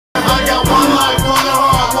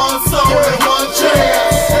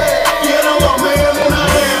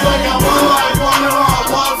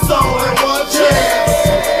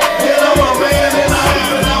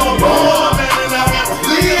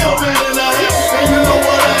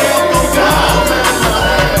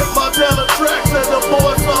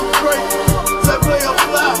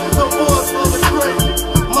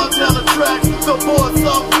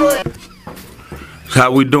How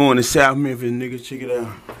we doing in South Memphis, nigga? Check it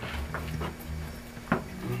out.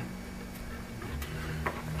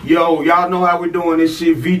 Yo, y'all know how we doing this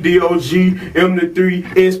shit. vdog, M3,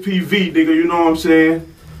 SPV, nigga. You know what I'm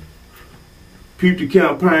saying? Peep the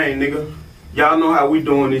campaign, nigga. Y'all know how we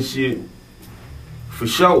doing this shit. For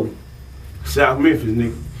sure. South Memphis,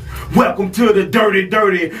 nigga. Welcome to the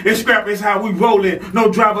dirty, and scrap is how we rollin'.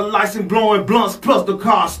 No driver license, blowing blunts, plus the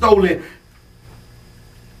car stolen.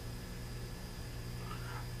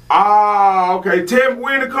 Ah, okay. Tell me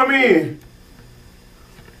when to come in.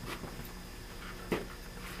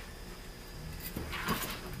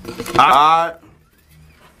 Alright.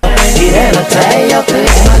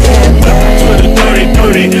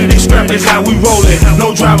 Dirty, scrap is how we rollin'.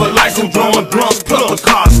 No driver license, blowing blunts, plus the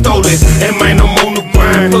car stolen. And man, I'm on the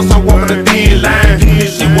grind, plus I'm walking the thin line.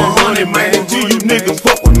 This shit 100, man, until you niggas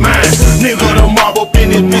fuck with mine. Nigga, the mob up in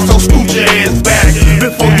this bitch, so scoot your ass back.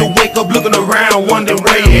 Before you wake up looking around, wondering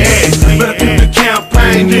where you at. Better keep the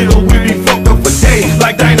campaign, nigga, we be fucked up for days.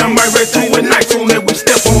 Like dynamite red two and nights on that we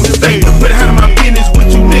step on the stage. Better handle my business with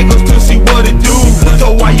you niggas to see what it do.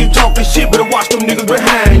 So why you talking shit, better watch them niggas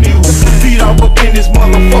behind you. Feet off up in this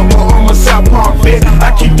motherfucker, I'm a South Park vet. I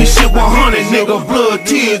keep this shit 100, nigga, blood,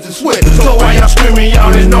 tears, and sweat. So why y'all screaming, y'all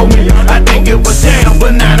didn't know me? I didn't give a damn,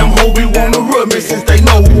 but now them hoes be wanna rub me since they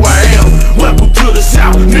know who I am. Welcome to the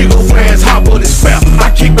South, nigga, fans hop on this spell. I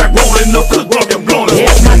keep back rolling up, cook drunk and blowing up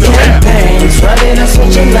in the rap. Running and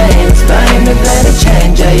switching lanes, buying the better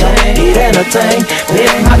change, yeah, it ain't a thing.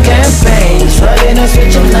 Live my campaigns, running and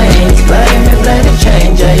switching lanes, buying the better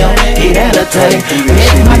change, yeah, it ain't a thing.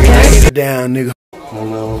 Live my campaigns. Down, nigga.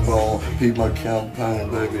 Keep my campaign,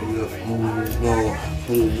 baby. Just move on.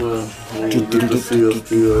 Get the seal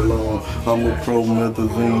still long. I'm a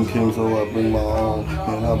promethazine king, so I bring my own.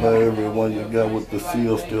 And I buy everyone you got with the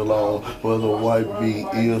seal still on. Whether white beat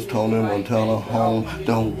is Tony Montana home.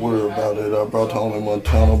 Don't worry about it. I brought Tony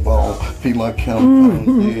Montana bone. Keep my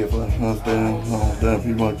campaign, yeah, but I stay in zone. Damn,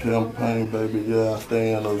 keep my campaign, baby. Yeah, I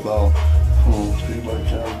stay in the zone. Keep my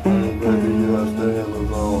campaign, baby. Yeah, I stay in the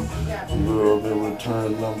zone. Girl, in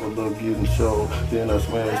return, number look getting show. Then I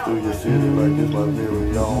smash through your city like it's my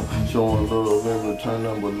very own. Showing love in return,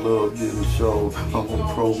 number love getting show. I'm a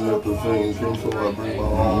promethazine king, so I bring my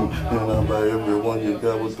own. And I buy everyone you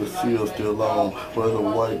got with the seal still on. Where the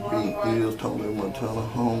white beat is Tony Montana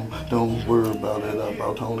home. Don't worry about it, I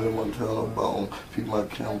brought Tony Montana bone. Keep my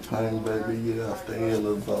campaign, baby, yeah, I stay in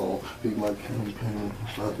the zone. Keep my campaign,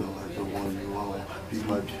 nothing like the one you on. Keep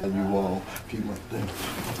my can you on. Keep my thing.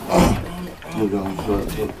 Look, I'm trying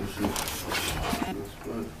to fuck this shit.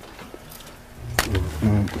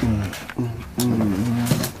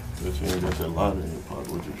 This ain't got that light in your pocket.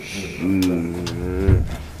 What you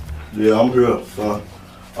Yeah, I'm here, son.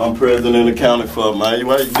 I'm president of county for man.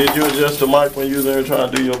 Did you adjust the mic when you was there trying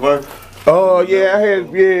to do your verse? Oh, yeah, I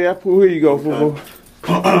had, yeah, here you go,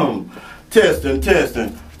 okay.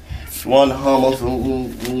 Testing. One hummus.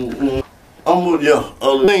 I'm with you, a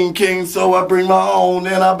lean king, so I bring my own.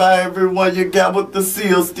 And I buy everyone you got with the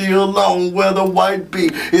seal still long. Where the white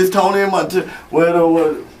beat is Tony Montana. Where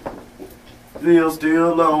the seal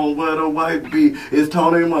still long. Where the white beat is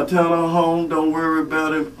Tony Montana home. Don't worry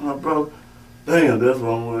about it, my bro. Damn, that's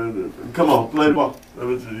what I'm with. Come on, play the ball.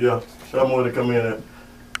 Yeah, show me where to come in at.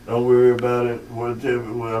 Don't worry about it. Where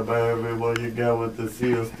I buy everyone you got with the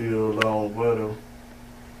seal still long. Where the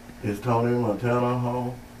is Tony Montana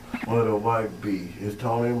home. Where the white bee is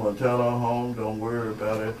Tony Montana home. Don't worry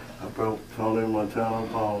about it. I broke Tony Montana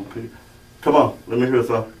bone. Come on, let me hear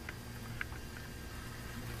something.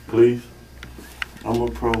 Please. I'm a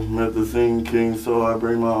promethazine king, so I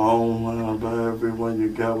bring my own. When I buy everyone you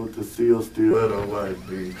got with the seal still. Where the white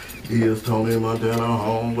bee is Tony Montana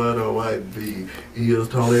home. Where the white bee is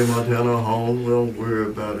Tony Montana home. Don't worry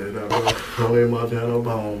about it. I broke Tony Montana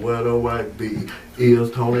bone. Where the white bee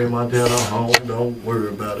is Tony Montana home. Don't worry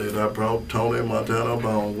about it. I brought Tony Montana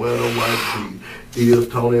bone. Where the white bee is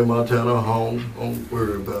Tony Montana home. Don't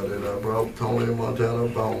worry about it. I brought Tony Montana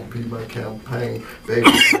bone. Be my campaign, baby.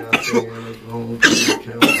 I stay in the zone.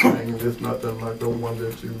 Campaign. It's nothing like the one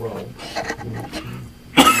that you want.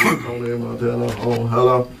 Tony Montana home.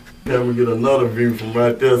 Hello. Can we get another view from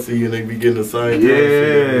right there? See you, they be getting the same.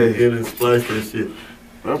 Yeah. Hit and splice that shit.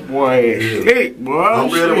 That boy is sick, boy.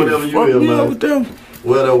 I'm ready whenever you here, man.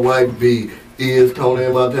 Where the white bee is Tony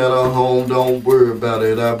Montana home. Don't worry about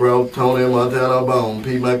it. I brought Tony Montana bone.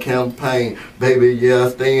 P my campaign, baby. Yeah, I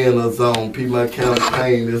stay in the zone. P my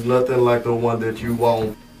campaign. There's nothing like the one that you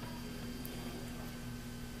want.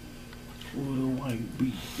 Where the white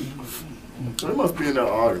bee? They must be in that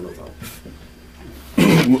argument or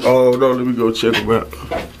something. Oh no, let me go check them out.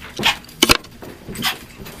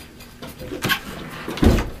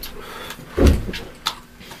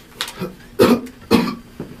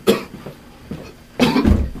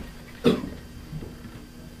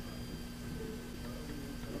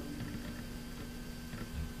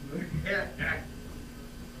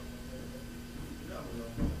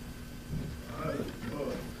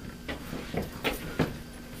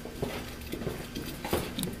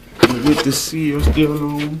 with the seal still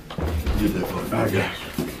on. Get that fuck. I got you.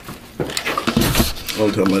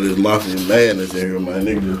 I'm talking about this mafia madness in here, man.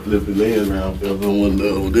 Nigga just flipping ends around, fell from one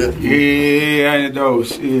level there. Yeah, I know.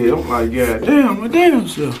 Shit, I'm like, goddamn, my damn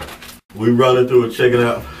self. We running through it, check it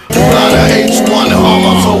out. Fly the H1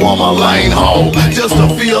 Hummer, so I'm a lane hole. Just the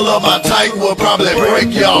feel of my tank will probably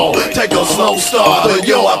break y'all. Take a slow start, but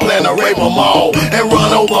yo, I plan to rape them all and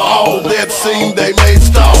run over all that seem they may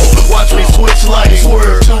stall. Watch me switch lanes,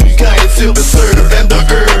 swerve, cane, silver serve, and the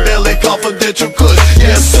herb, belly confidential kush,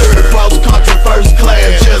 yes sir. Cross country first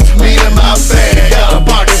class, just me and my bag. Got a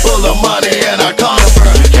pocket full of money and I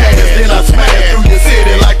convert cash. Then I smash through your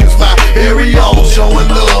city like it's my area.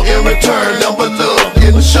 Showing love in return, number love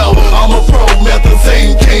in the show. I'm a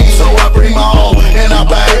promethazine king, so I bring my own. And I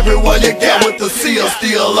buy everyone you got with the seal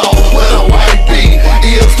still on. With a white beat,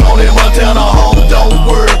 is Tony Montana home. Don't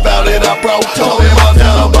worry about it, I brought Tony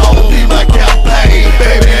Montana bone. Be my campaign,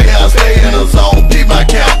 baby, I gotta stay in the zone. Be my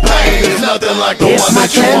campaign, it's nothing like the one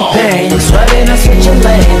that you want. It's my campaign, swerving and switching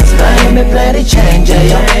lanes. Miami, play the change,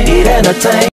 yeah, it entertain.